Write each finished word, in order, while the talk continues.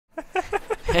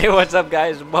Hey, what's up,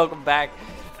 guys? Welcome back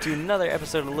to another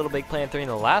episode of Little Big Planet 3. In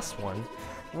the last one,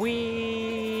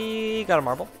 we got a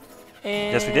marble.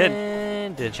 And Yes, we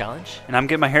did. Did a challenge. And I'm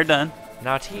getting my hair done.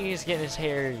 Now T's getting his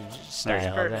hair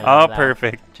styled. Oh,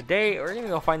 perfect. Today, we're going to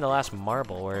go find the last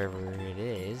marble, wherever it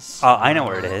is. Oh, I know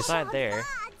where it is. Inside there.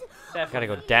 Gotta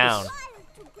go down.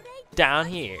 Down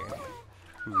here.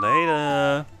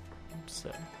 Later.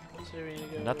 So,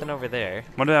 nothing over there.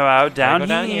 What about down, go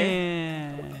down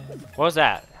here? What was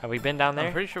that? Have we been down there?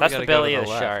 I'm pretty sure that's we the gotta go belly to of the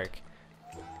the left. shark.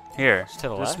 Here. It's to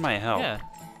the This left? might help. Yeah,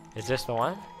 Is this the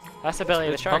one? That's the belly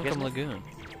of the it's shark, Bunkum isn't it? Lagoon.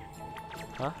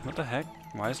 Huh? What the heck?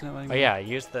 Why isn't it like Oh yeah,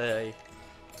 use the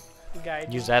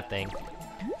use that thing.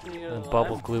 The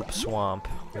bubble gloop swamp.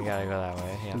 We gotta go that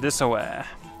way. Yeah. this away?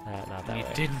 Not that You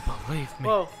way. didn't believe me.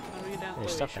 Whoa, how do we get down? There's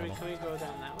Wait, stuff should we, down can we go down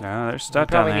that way? No, there's We stuff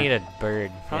down probably there. need a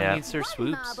bird. Probably Yeah. need Sir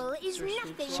Swoops.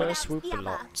 So swoop a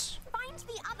lot.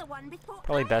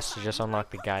 Probably best to just unlock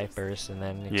the guy first and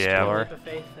then Yeah. explore Leap of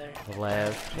faith there. the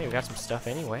left. Hey, we got some stuff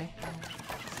anyway.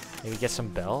 Maybe get some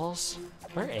bells.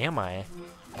 Where am I?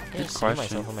 I can't Good see question.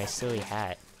 myself with my silly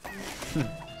hat.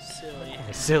 Silly.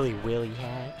 My silly willy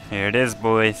hat. Here it is,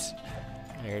 boys.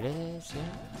 There it is. Yeah.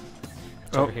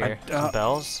 It's Oh, over here. I- Some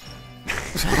bells.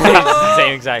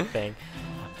 Same exact thing.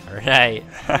 Alright.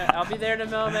 I'll be there in a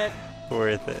moment.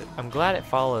 Worth it. I'm glad it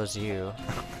follows you.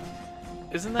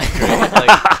 Isn't that great?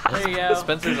 Like, There you go.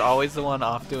 Spencer's always the one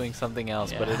off doing something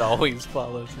else, but Yeah. it always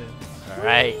follows him.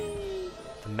 Alright.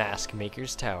 The Mask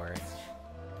Maker's Tower.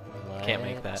 Can't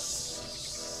make that.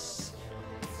 Let's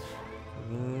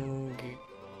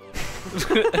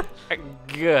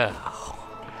go.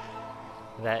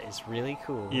 That is really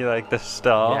cool. You like the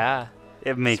stall? Yeah.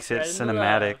 It makes it Spreading the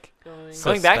cinematic. Going So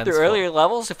Going back through suspenseful. earlier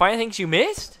levels to find things you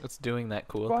missed? It's doing that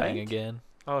cool What? thing again.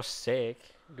 Oh, sick.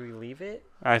 Do we leave it?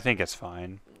 I think it's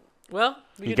fine. well,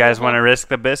 we You can guys do want to one. risk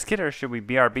the biscuit, or should we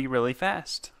BRB really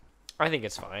fast? I think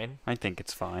it's fine. I think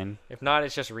it's fine. If not,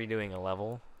 it's just redoing a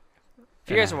level.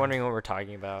 If you guys are wondering what we're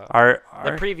talking about, Our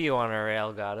the preview on our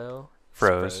Elgato is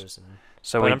Froze. frozen.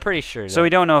 so But we I'm pretty sure. So we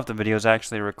don't know if the video is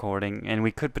actually recording, and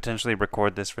we could potentially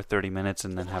record this for 30 minutes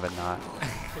and then have it not.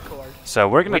 Record. So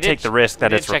we're gonna take the risk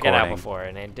that it's check it out recording. before,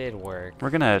 and it did work. We're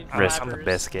gonna I'm risk the rappers.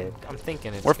 biscuit. I'm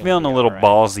thinking it's. We're gonna feeling be a little alright.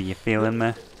 ballsy. You feeling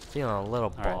me? Feeling a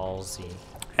little Alright. ballsy.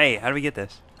 Hey, how do we get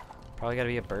this? Probably gotta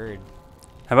be a bird.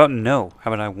 How about no?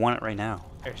 How about I want it right now?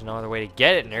 There's no other way to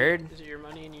get it, nerd. Is it your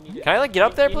money and you need it? Can I like get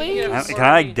up there, You need to get please? it Can before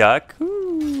I we- like duck?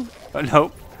 Ooh. Oh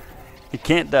nope. You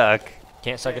can't duck.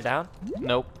 Can't suck it down.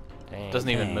 Nope. Dang. Doesn't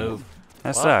even Dang. move.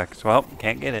 That Well. sucks. Well,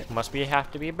 can't get it. Must be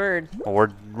have to be a bird.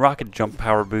 Or rocket jump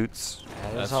power boots That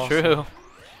is That's also- true.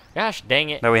 Gosh,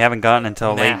 dang it. that we haven't gotten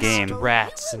until late Masked game.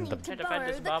 Rats and the. Try to find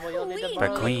this bobble, you'll need to The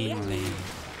borrow it. queenly.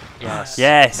 Yes.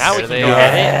 Yes. Now we There can they go are.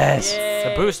 get it. Yes. Yay.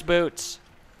 The boost boots.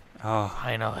 Oh,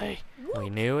 Finally. We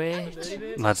knew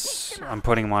it. let's. I'm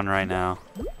putting one right now.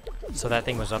 So that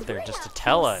thing was up there just to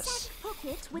tell us.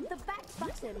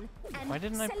 Why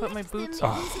didn't I put my boots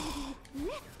on?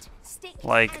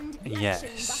 Like, yes.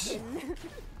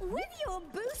 With your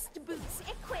boost boots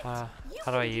equipped,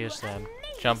 How do I use them?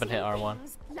 Jump and hit R1.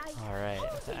 Alright,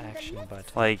 the action button.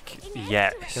 Like,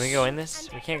 yes. Can we go in this?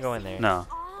 We can't go in there. No.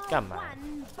 Come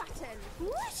on.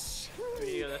 Do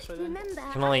you go this way then?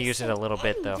 Can only use it a little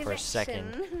bit though for a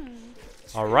second.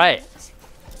 Alright.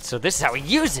 So this is how we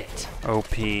use it.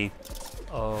 OP.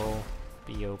 O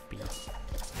B O B.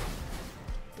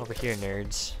 Over here,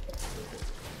 nerds.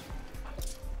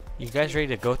 You guys ready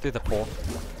to go through the pole?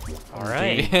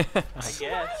 Alright. Okay. I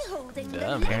guess.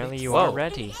 Dumb. Apparently you Whoa. are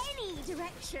ready.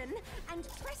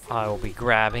 I will be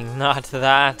grabbing not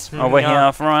that. Over Yeah.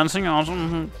 here, Francing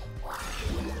awesome.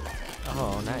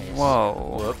 Oh, nice.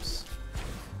 Whoa. Whoops.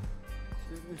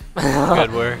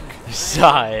 Good work. You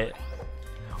saw it.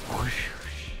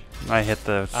 I hit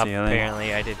the ceiling.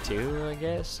 Apparently I did too, I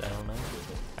guess. I don't know.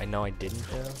 I know I didn't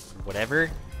though. Whatever.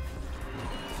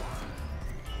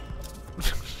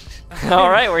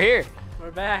 Alright, we're here.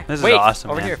 We're back. This Wait, is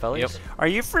awesome, over man. here, fellas. Yep. Are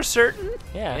you for certain?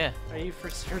 Yeah. Yeah. Are you for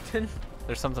certain?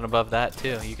 There's something above that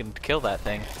too. You can kill that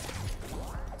thing.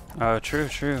 Oh, true,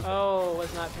 true. Oh,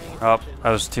 was not paying Oh, attention.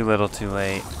 I was too little, too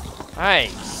late.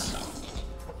 Nice.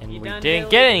 And You we done, didn't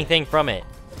Billy? get anything from it.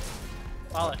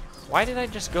 Bollocks. Why did I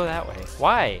just go that way?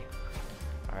 Why?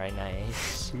 Alright,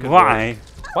 nice. Good Why?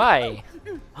 work. Why?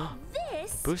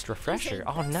 This Boost refresher.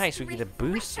 Oh, nice. We get a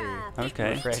booster.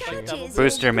 Okay. Refresher.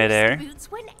 Booster midair.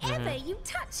 Whenever you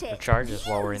touch it. Recharges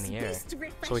while we're in the air. Boost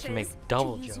So we can make refreshers.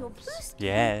 double Use your jumps. boost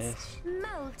Yes. boots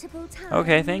multiple times.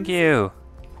 Okay, thank you.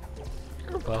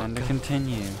 Time to Welcome.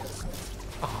 continue.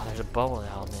 Oh, there's a bubble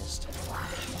that I missed.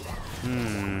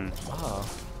 Hmm. Oh.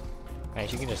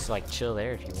 Nice, you can just like chill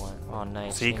there if you want. Oh,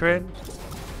 nice. Secret?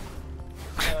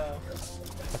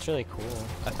 That's really cool.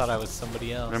 I thought I was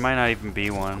somebody else. There might not even be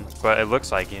one, but it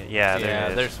looks like it. Yeah, there it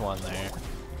is. There's one there.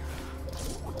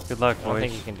 Good luck, I don't boys.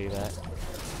 think you can do that.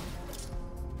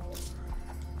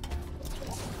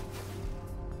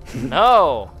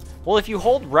 No! Well, if you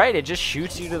hold right, it just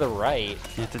shoots you to the right.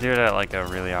 You have to do it at like a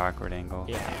really awkward angle.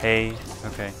 Yeah. Hey,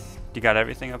 okay. You got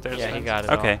everything up there? Yeah, he Spence? got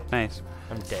it Okay, all. nice.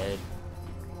 I'm dead.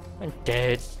 I'm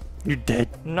dead. You're dead.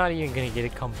 I'm not even gonna get a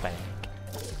comeback.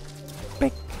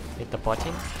 Bing. Hit the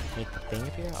button. Make the thing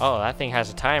appear. Oh, that thing has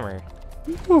a timer.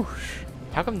 Whoosh.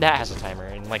 How come that has a timer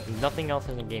and like nothing else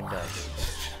in the game does?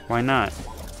 Why not?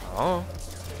 Oh.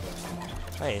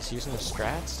 Nice, using the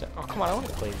strats. Oh, come on, I want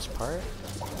to play this part.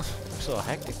 Looks a little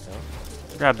hectic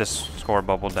though. Grab this score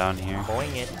bubble down here.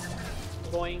 Boing it.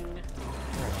 Boing.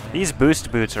 These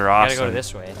boost boots are Gotta awesome. go to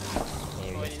this way.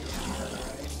 Maybe.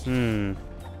 Hmm.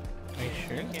 Are you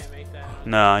sure? You can't make that.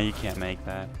 No, you can't make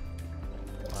that.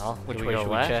 Well, Which do way we go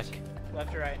should left? we check?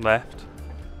 Left or right? Left.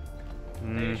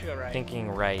 Maybe you Mm. should go right. Thinking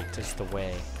right is the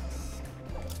way.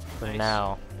 For Nice.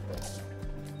 now.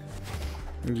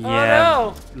 Yeah.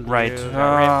 Oh Right. Dude, do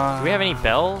we have any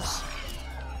bells?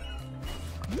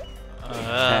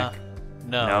 No.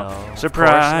 No. Of course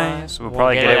Surprise! not. We'll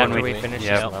probably get get it after when we we finish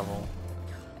yep. this level.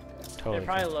 no! Totally. It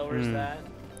probably lowers Hmm. that.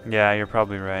 Yeah, you're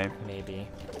probably right. Maybe.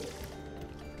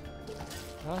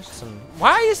 Oh, there's some.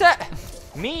 Why is that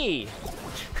me?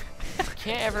 You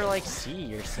can't ever like see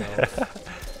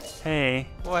yourself. Hey.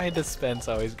 Why does Spence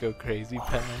always go crazy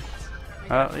pants?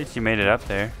 Well, at least you made it up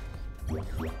there.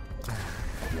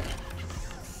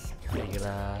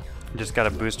 You just gotta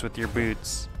boost with your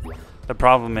boots. The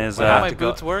problem is, Well, how my to go-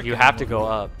 boots work? You have to go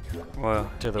up well,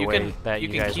 to the You way can that you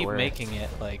you can guys keep were. making it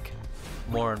like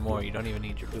more and more. You don't even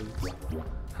need your boots.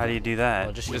 how do you do that?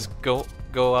 Well, just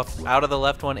Go up out of the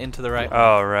left one into the right one.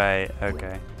 Oh, right.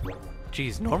 Okay.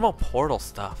 Jeez, normal portal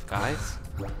stuff, guys.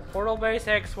 Portal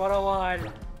Basics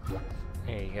 101.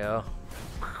 there you go.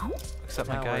 Except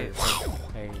my Now guy we're- is.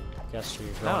 Hey, guess you're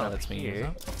going No, up that's me.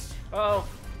 here. Oh,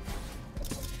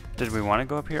 Did we want to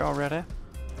go up here already?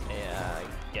 Yeah,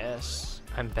 I guess.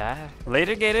 I'm back.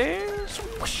 Later, Gators.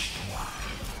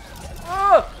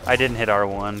 oh! I didn't hit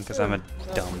R1 because I'm a That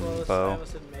was dumb close. I bow.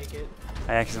 almost didn't make it.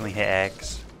 I accidentally hit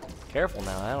X. Careful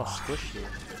now, that'll squish you.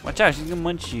 Watch out, she's gonna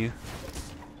munch you.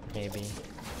 Maybe.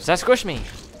 Does that squish me?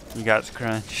 You got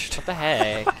scrunched. What the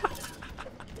heck?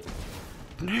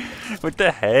 What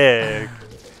the heck?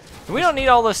 We don't need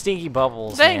all those stinky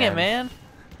bubbles. Dang it, man!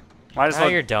 Might as Now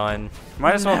well. you're done.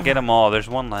 Might as well get them all. There's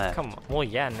one left. Come on. Well,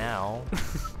 yeah, now.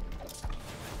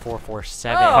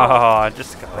 447. Oh,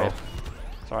 just go. Rip.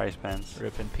 Sorry, Spence.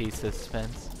 Rip in pieces,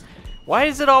 Spence. Why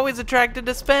is it always attracted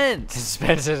to Spence?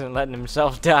 Spence isn't letting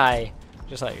himself die.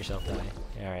 Just let yourself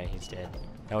die. Alright, he's dead.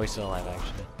 No, he's still alive,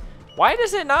 actually. Why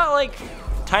does it not, like,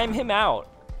 time him out?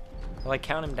 Or, like,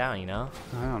 count him down, you know?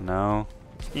 I don't know.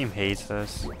 This game hates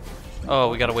us. Oh,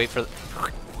 we gotta wait for.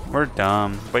 We're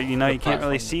dumb. But you know, you can't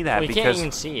really see that Well, you can't because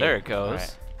even see it. There it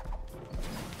goes.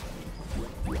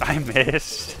 Alright, I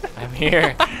missed. I'm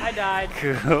here. I died.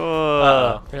 Cool.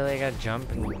 Oh, really? I gotta jump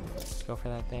and go for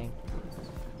that thing?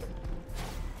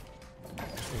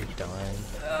 You're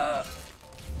done.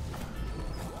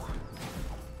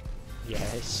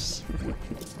 Yes.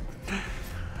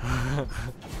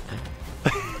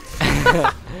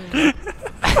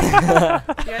 You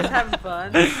guys having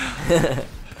fun?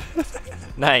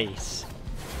 Nice.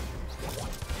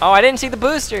 Oh, I didn't see the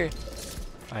booster.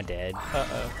 I did.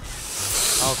 Uh-oh.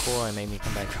 Oh, cool. It made me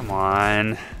come back. Come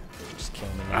on. Just kill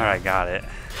me now. Alright, got it.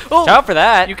 Oh! Watch out for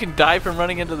that. You can die from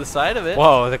running into the side of it.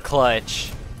 Whoa, the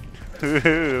clutch.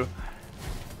 Woohoo.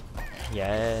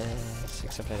 Yes.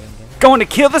 Except I didn't get it. Going to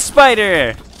kill the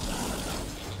spider!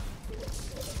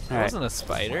 That Alright, wasn't a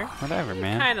spider. whatever,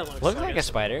 man. Kind of looks Looks like a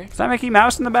spider. Is that Mickey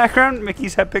Mouse in the background?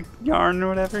 Mickey's epic yarn or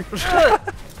whatever? You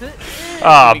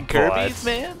Oh, mean Kirby's,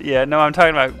 man? Yeah, no, I'm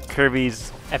talking about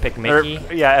Kirby's. Epic or-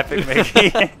 Mickey. yeah, Epic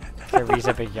Mickey. Kirby's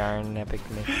Epic Yarn. Epic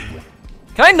Mickey.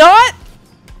 Can I not?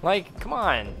 Like, come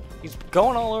on. He's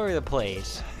going all over the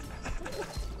place.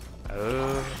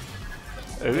 Oh.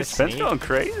 Ooh, Good Spence sneak. going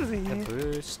crazy. The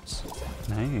boosts.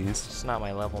 Nice. It's not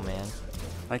my level, man.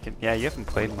 Like it, yeah, you haven't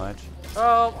played much.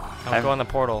 Oh, I'm going the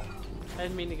portal. I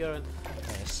didn't mean to go in.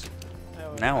 Nice.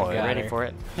 Oh, Now what? You Got ready her. for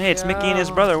it? Hey, it's Mickey and his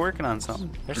No. brother working on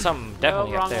something. There's something No,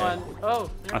 definitely wrong up there. one. Oh, never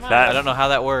What's mind. that? I don't know how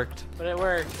that worked. But it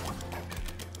worked.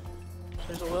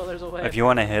 There's a will, there's a way. If you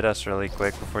want to hit us really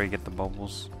quick before you get the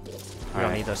bubbles. We don't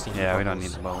Alright. need those stinky Yeah, we don't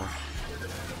need bubbles.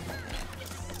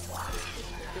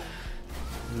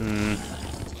 the bubbles.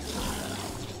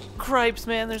 Cripes,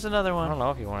 man, there's another I one. don't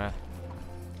know if you want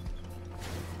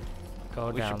Go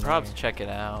We down should probably there. check it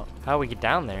out. How do we get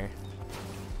down there?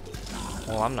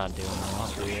 Well, I'm not doing that.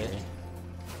 I'll do it. Sure.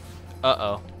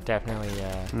 Uh-oh. Definitely,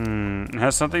 It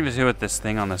has something to do with this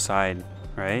thing on the side,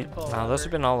 right? Pull no, those over.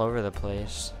 have been all over the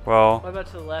place. Well, What about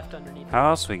to the left underneath? how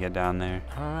else we get down there?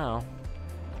 I don't know.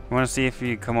 You want to see if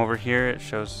you come over here, it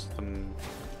shows them.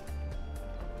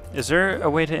 Is there a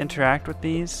way to interact with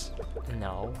these?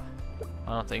 No.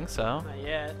 I don't think so. Not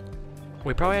yet.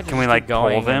 We probably have to Can we, just like, keep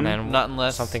going pull them? and then Not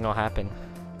unless something will happen.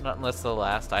 Not unless the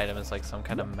last item is like some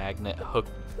kind of magnet hook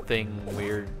thing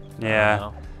weird. Yeah.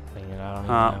 I don't know.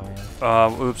 I don't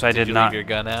even know. Oops, I did you not. leave your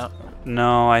gun out?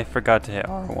 No, I forgot to hit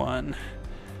R1.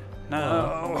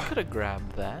 No. I could have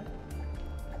grabbed that.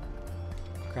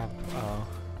 Grab. Oh.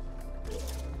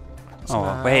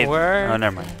 Oh, wait. Where? Oh,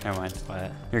 never mind. Never mind.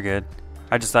 What? You're good.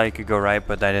 I just thought you could go right,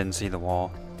 but I didn't see the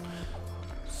wall.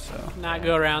 So. Not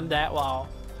go around that wall.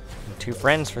 Two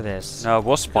friends for this. No,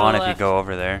 we'll spawn if you left. go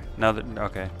over there. No,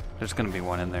 okay. There's gonna be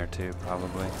one in there too,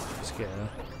 probably. Let's go.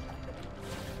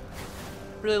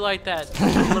 Really like that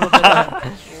little bit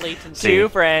of latency. Two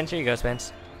friends. Here you go,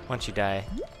 Spence. Once you die.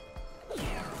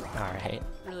 Alright.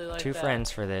 Really like Two that.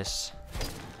 friends for this.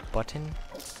 Button.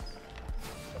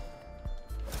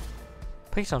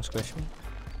 Please don't squish me.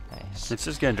 Nice. It's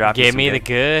just gonna drop you Give some me the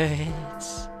good-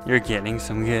 goods. You're getting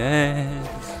some goods.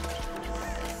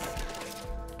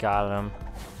 Got him.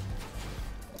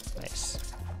 Nice.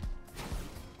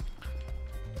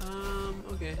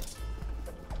 Okay.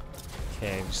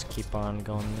 Okay, just keep on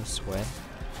going this way.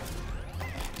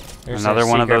 There's Another a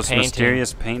one of secret those painting.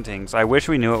 mysterious paintings. I wish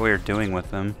we knew what we were doing with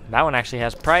them. That one actually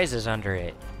has prizes under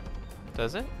it.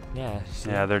 Does it? Yeah.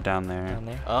 See? Yeah, they're down there. Down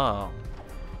there. Oh.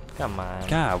 Come on.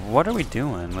 God, what are we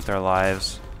doing with our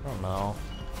lives? I don't know.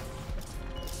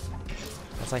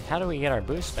 I was like, how do we get our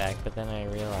boost back? But then I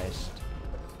realized.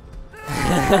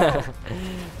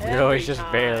 You're always just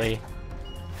time. barely.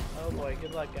 Oh boy,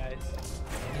 good luck, guys.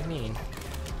 What do you mean?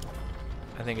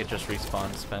 I think it just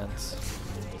respawns Spence.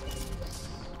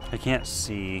 I can't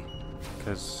see,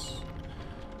 cause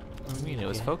What do you mean? It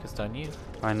was Yeah. focused on you.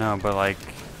 I know, but like,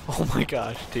 Oh my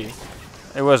gosh, T.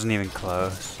 it wasn't even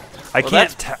close. I Well, can't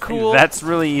that's tell. cool. That's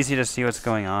really easy to see what's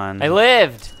going on. I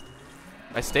lived!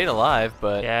 I stayed alive,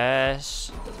 but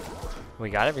Yes. We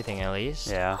got everything at least.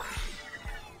 Yeah.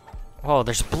 Whoa,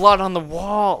 there's blood on the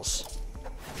walls!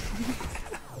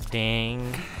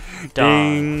 Ding. Dong.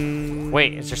 Ding.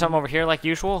 Wait, is there something over here like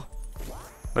usual?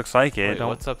 Looks like wait, it.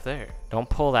 what's up there? Don't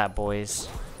pull that, boys.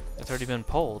 It's already been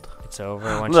pulled. It's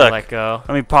over once Look. you let go.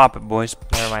 Let me pop it, boys.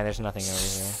 Never mind, there's nothing over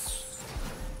here.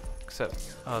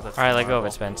 Except, oh, that's Alright, the let go of marble.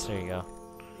 it, Spence. There you go.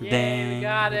 Yeah, we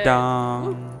got it.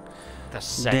 Dong. The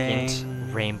second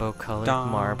Ding. rainbow-colored Dong.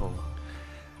 marble.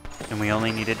 And we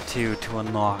only needed 2 to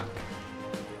unlock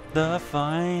the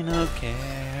final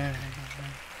care.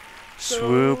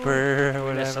 Swooper,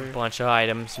 or That's a whatever. bunch of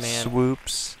items, man.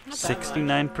 Swoops,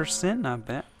 69%, not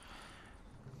bad.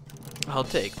 I'll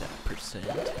take that percent.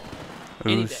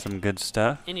 Any Ooh, day. some good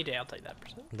stuff. Any day, I'll take that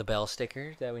percent. The bell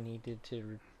sticker that we needed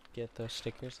to get those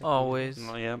stickers. Always.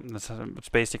 Well, yeah, it's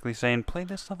basically saying play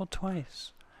this level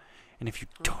twice, and if you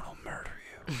don't, I'll murder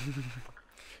you.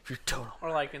 If you're total.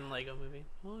 Or like in Lego Movie.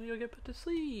 Well, you'll get put to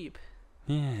sleep.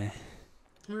 Yeah.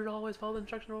 Remember to always follow the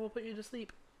instruction or we'll put you to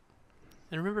sleep.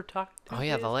 And remember, Oh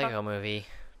yeah, the Lego movie.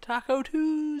 Taco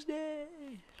Tuesday.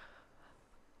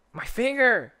 My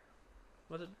finger.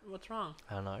 What's wrong?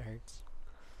 I don't know. It hurts.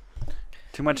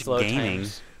 Too much It's load gaming.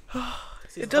 times.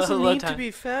 See, It doesn't load need to time.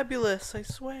 be fabulous, I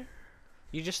swear.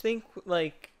 You just think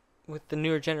like with the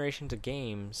newer generations of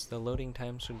games, the loading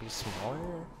times would be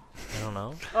smaller. I don't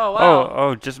know. Oh wow.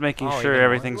 Oh, just making Oh, sure even more?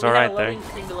 everything's We all had right a there. loading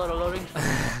screen to load a loading screen.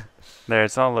 There,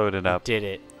 it's all loaded up. Did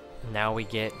it. Now we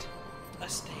get A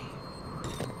stain.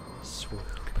 Swoop.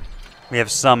 We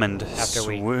have summoned. After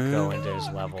we Swoop. go into his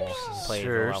level, play the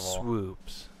Sure level.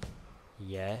 swoops.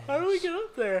 Yes. How do we get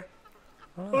up there?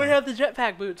 Oh, we have the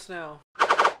jetpack boots now.